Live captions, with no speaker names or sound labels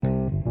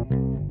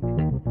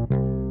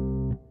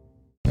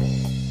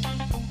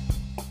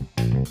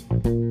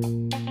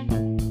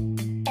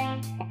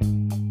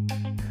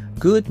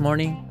Good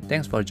morning.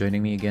 Thanks for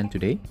joining me again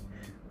today.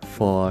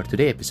 For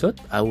today's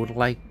episode, I would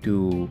like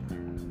to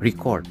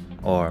record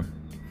or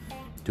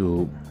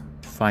to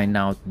find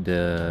out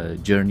the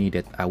journey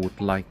that I would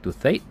like to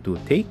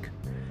take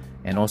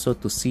and also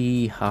to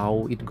see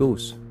how it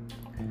goes.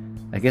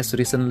 I guess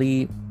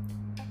recently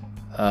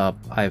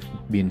I've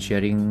been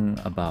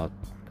sharing about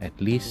at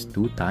least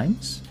 2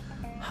 times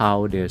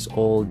how there's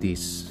all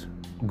these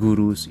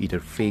gurus,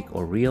 either fake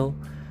or real,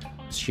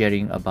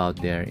 sharing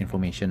about their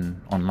information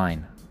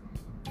online.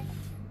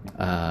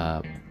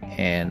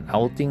 And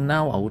I think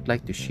now I would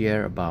like to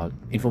share about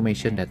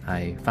information that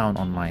I found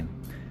online.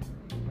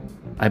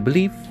 I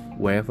believe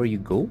wherever you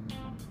go,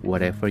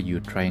 whatever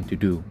you're trying to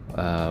do,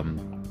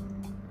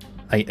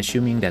 I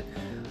assuming that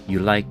you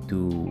like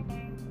to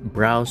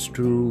browse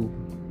through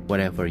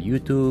whatever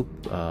YouTube,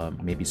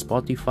 maybe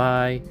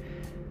Spotify,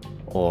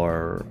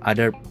 or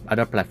other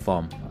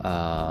platform,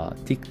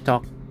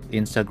 TikTok,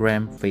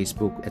 Instagram,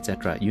 Facebook,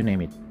 etc. You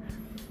name it.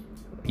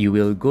 You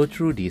will go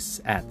through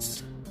these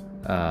ads.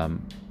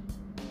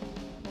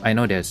 I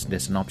know there's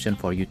an option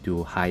for you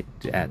to hide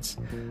the ads,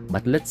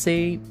 but let's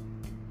say,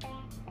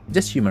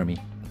 just humor me.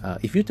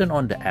 If you turn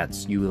on the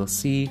ads, you will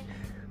see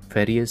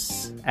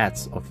various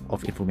ads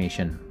of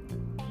information,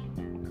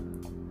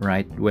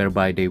 right?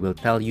 Whereby they will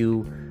tell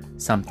you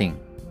something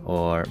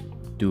or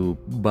to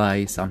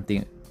buy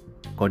something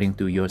according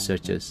to your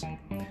searches.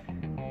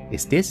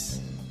 Is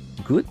this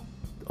good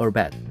or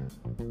bad?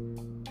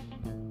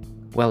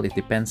 Well, it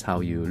depends how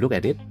you look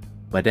at it,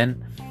 but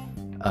then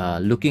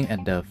looking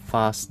at the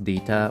vast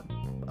data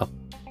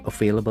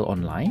available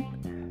online,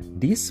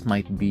 this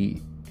might be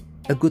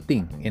a good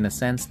thing in a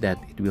sense that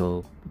it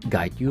will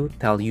guide you,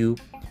 tell you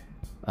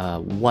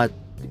what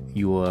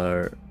you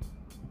are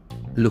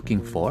looking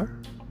for,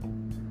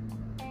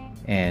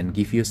 and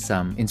give you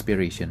some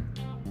inspiration.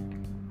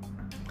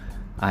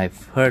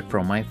 I've heard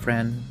from my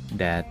friend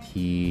that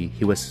he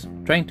was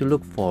trying to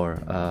look for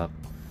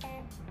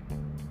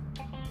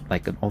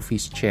like an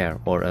office chair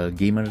or a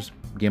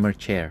gamer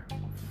chair,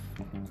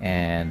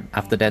 and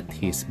after that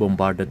he's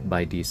bombarded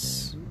by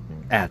these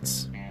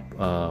ads,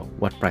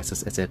 what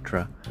prices,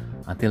 etc.,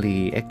 until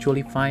he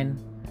actually find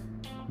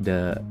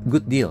the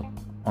good deal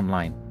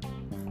online.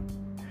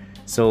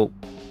 So,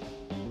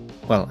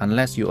 well,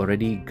 unless you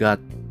already got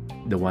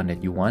the one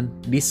that you want,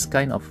 this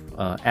kind of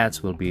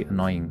ads will be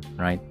annoying,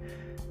 right?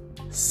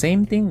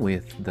 Same thing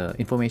with the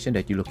information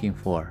that you're looking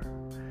for.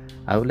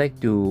 I would like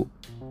to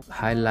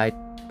highlight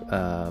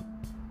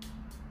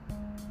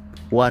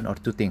one or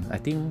two things. I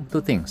think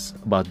 2 things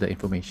about the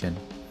information.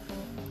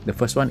 The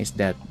first one is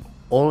that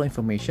all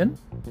information,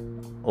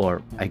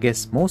 or I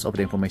guess most of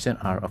the information,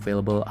 are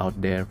available out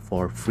there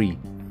for free.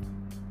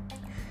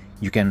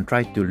 You can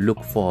try to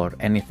look for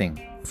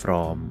anything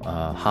from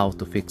how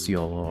to fix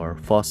your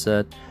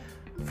faucet,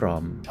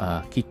 from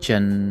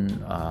kitchen,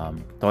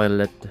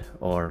 toilet,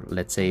 or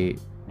let's say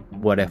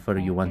whatever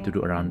you want to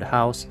do around the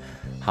house,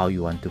 how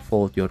you want to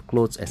fold your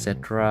clothes,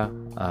 etc.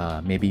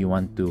 Maybe you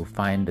want to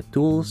find the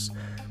tools,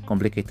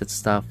 complicated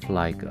stuff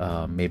like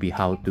maybe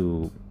how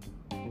to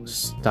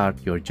start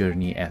your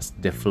journey as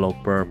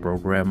developer,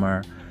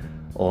 programmer,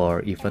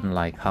 or even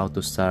like how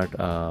to start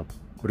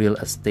real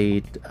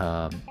estate,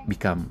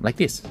 become like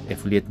this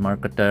affiliate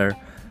marketer,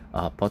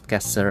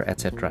 podcaster,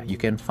 etc. You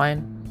can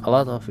find a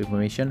lot of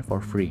information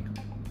for free.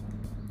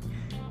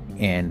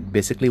 And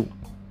basically,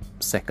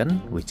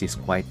 second, which is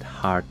quite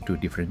hard to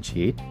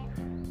differentiate,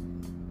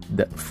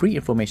 the free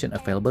information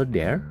available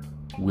there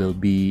will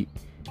be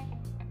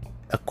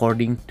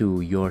according to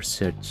your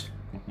search.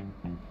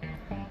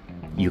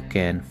 You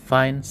can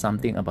find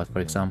something about,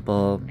 for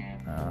example,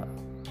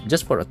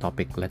 just for a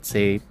topic, let's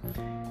say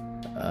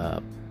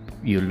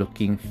you're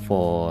looking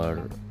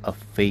for a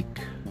fake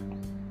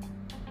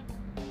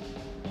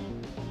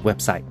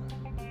website.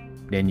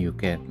 Then you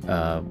can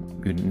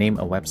you name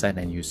a website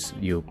and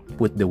you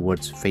put the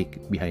words fake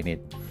behind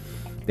it.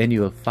 Then you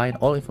will find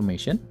all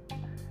information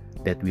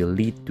that will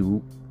lead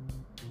to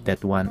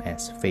that one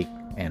as fake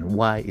and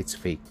why it's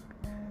fake.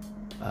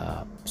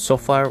 So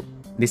far,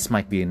 this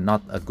might be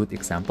not a good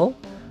example,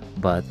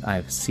 but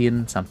I've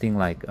seen something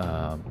like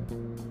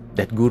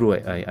that guru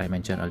I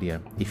mentioned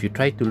earlier. If you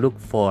try to look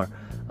for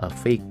a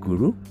fake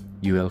guru,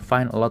 you will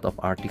find a lot of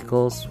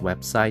articles,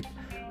 website,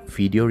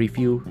 video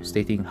review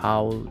stating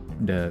how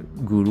the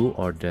guru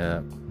or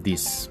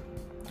this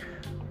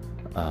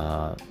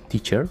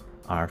teacher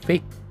are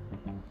fake.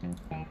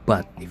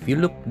 But if you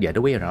look the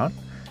other way around,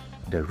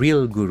 the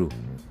real guru,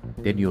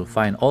 then you'll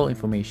find all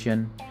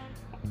information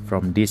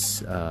from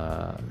this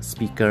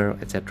speaker,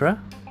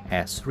 etc.,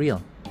 as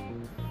real.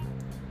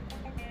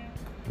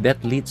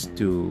 That leads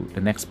to the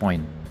next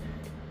point.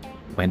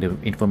 When the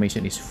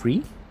information is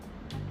free,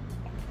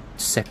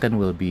 second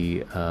will be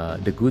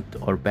the good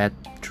or bad,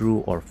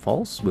 true or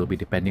false, will be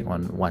depending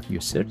on what you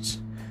search.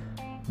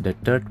 The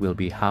third will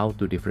be how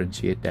to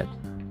differentiate that,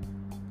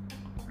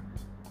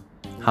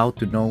 how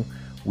to know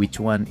which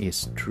one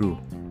is true.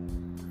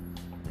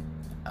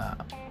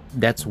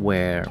 That's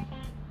where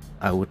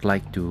I would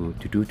like to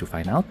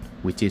find out,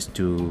 which is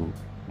to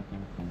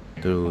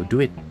to do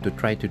it, to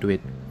try to do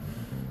it.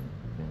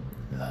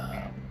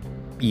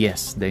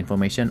 Yes, the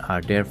information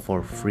are there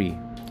for free.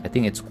 I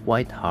think it's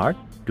quite hard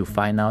to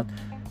find out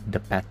the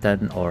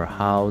pattern or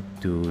how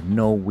to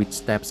know which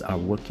steps are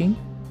working,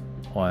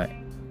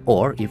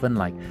 or even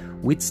like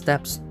which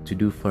steps to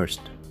do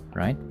first,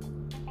 right?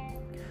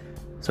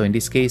 So in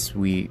this case,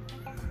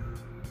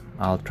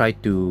 I'll try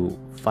to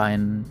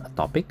find a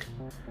topic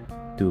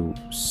to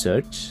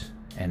search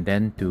and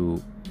then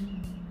to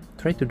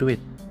try to do it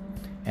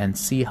and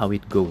see how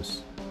it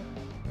goes.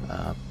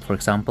 For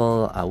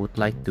example, I would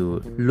like to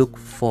look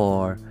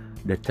for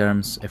the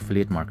terms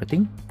affiliate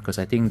marketing, because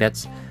I think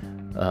that's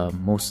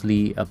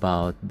mostly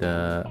about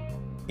the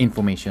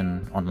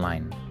information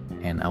online.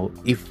 And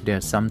if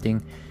there's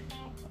something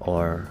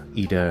or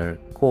either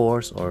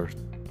course or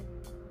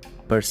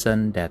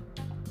person that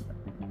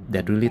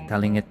really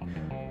telling it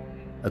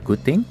good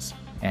things,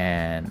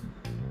 and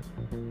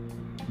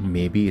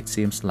maybe it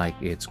seems like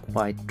it's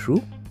quite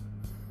true,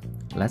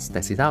 let's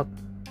test it out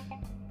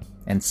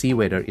and see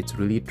whether it's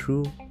really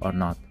true or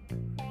not,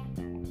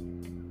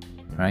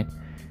 right?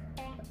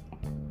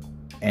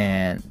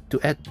 And to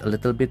add a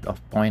little bit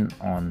of point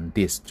on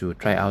this, to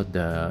try out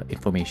the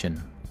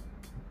information,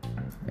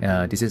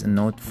 this is a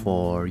note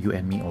for you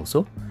and me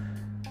also,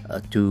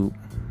 to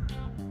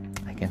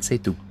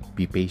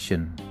be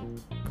patient.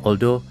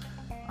 Although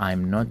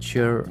I'm not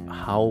sure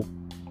how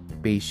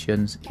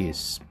patience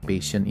is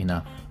patient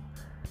enough,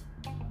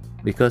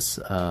 because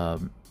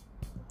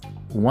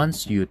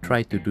once you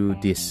try to do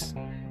this,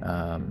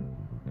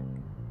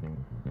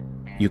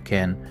 you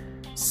can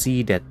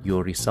see that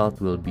your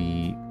result will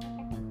be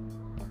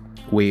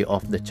way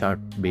off the chart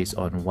based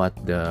on what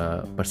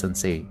the person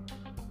say,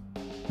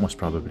 most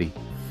probably,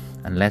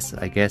 unless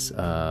I guess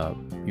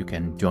you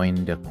can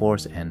join the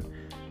course and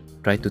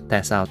try to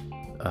test out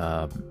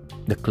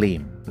the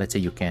claim. Let's say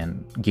you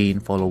can gain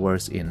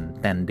followers in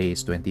 10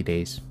 days, 20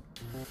 days.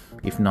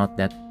 If not,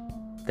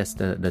 that's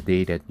the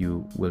day that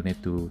you will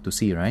need to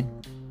see, right?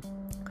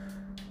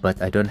 But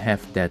I don't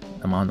have that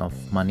amount of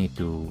money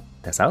to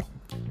test out,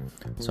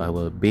 so I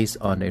will base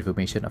on the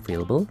information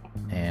available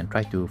and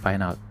try to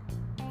find out.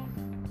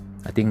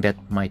 I think that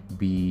might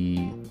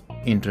be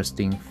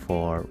interesting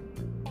for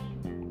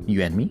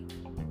you and me,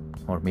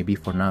 or maybe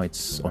for now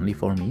it's only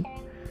for me,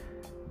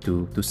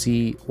 to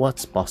see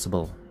what's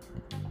possible,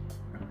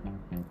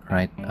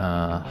 right?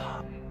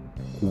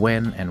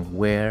 When and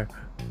where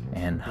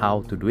and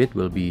how to do it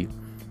will be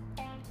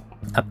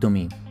up to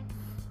me.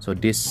 So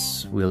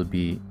this will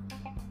be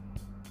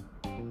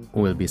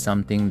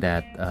something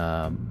that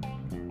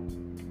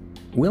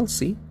we'll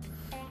see,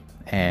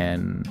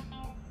 and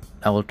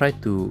I will try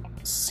to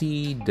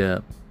see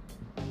the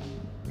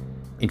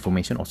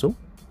information also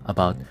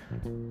about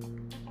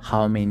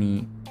how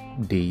many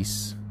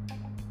days,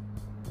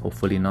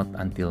 hopefully not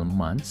until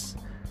months,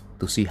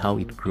 to see how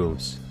it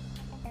grows.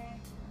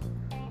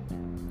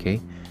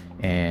 Okay,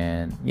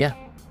 and yeah,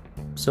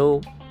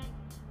 so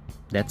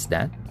that's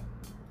that.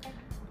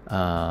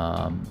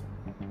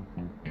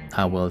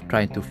 I will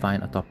try to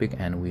find a topic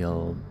and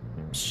we'll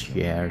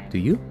share to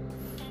you,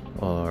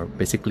 or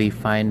basically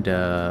find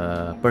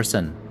the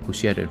person who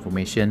shared the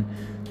information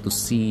to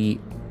see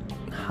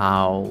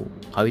how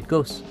it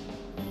goes,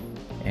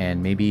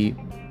 and maybe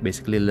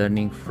basically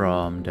learning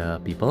from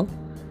the people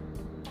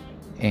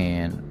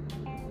and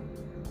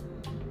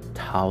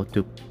how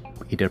to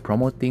either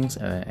promote things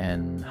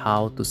and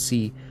how to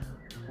see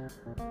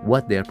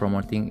what they're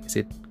promoting, is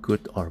it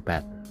good or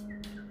bad.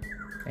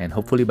 And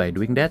hopefully by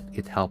doing that,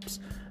 it helps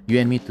you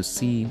and me to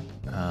see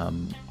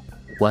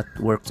what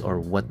works or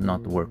what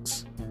not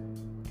works.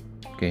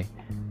 Okay.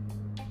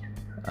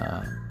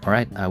 All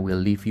right, I will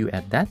leave you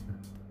at that.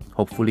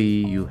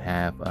 Hopefully you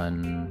have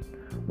a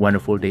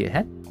wonderful day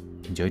ahead.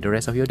 Enjoy the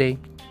rest of your day.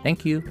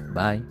 Thank you.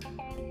 Bye.